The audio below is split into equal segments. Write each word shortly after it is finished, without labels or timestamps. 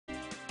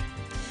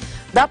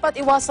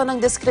Dapat iwasan ng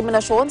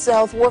diskriminasyon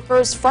sa health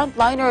workers,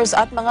 frontliners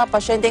at mga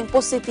pasyenteng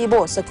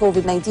positibo sa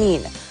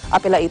COVID-19.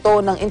 Apela ito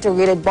ng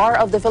Integrated Bar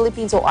of the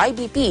Philippines o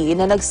IBP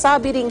na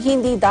nagsabi ring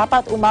hindi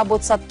dapat umabot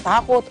sa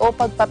takot o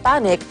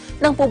pagpapanik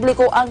ng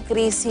publiko ang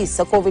krisis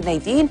sa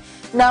COVID-19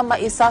 na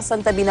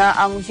maisasantabi na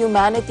ang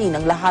humanity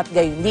ng lahat,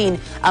 gayon din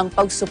ang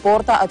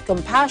pagsuporta at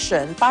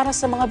compassion para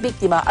sa mga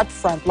biktima at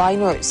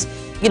frontliners.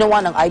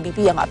 Ginawa ng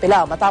IBP ang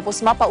apela matapos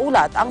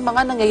mapaulat ang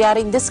mga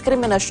nangyayaring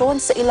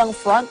diskriminasyon sa ilang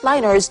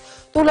frontliners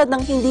tulad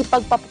ng hindi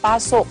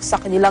pagpapasok sa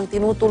kanilang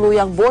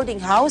tinutuluyang boarding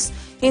house,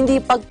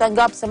 hindi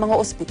pagtanggap sa mga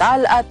ospital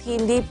at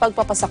hindi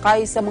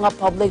pagpapasakay sa mga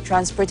public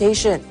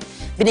transportation.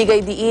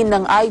 Binigay diin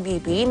ng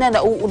IBP na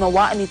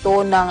nauunawaan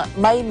nito ng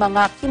may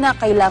mga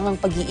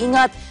kinakailangang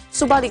pag-iingat,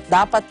 subalit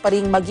dapat pa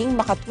ring maging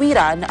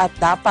makatwiran at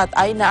dapat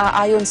ay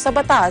naaayon sa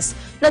batas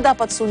na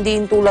dapat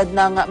sundin tulad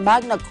ng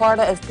Magna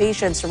Carta of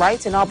Patients'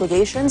 Rights and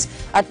Obligations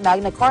at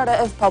Magna Carta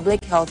of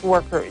Public Health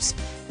Workers.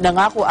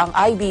 Nangako ang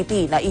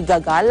IBP na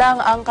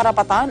igagalang ang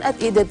karapatan at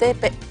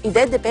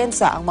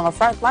idedepensa ang mga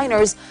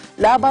frontliners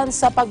laban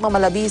sa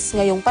pagmamalabis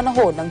ngayong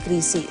panahon ng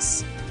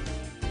krisis.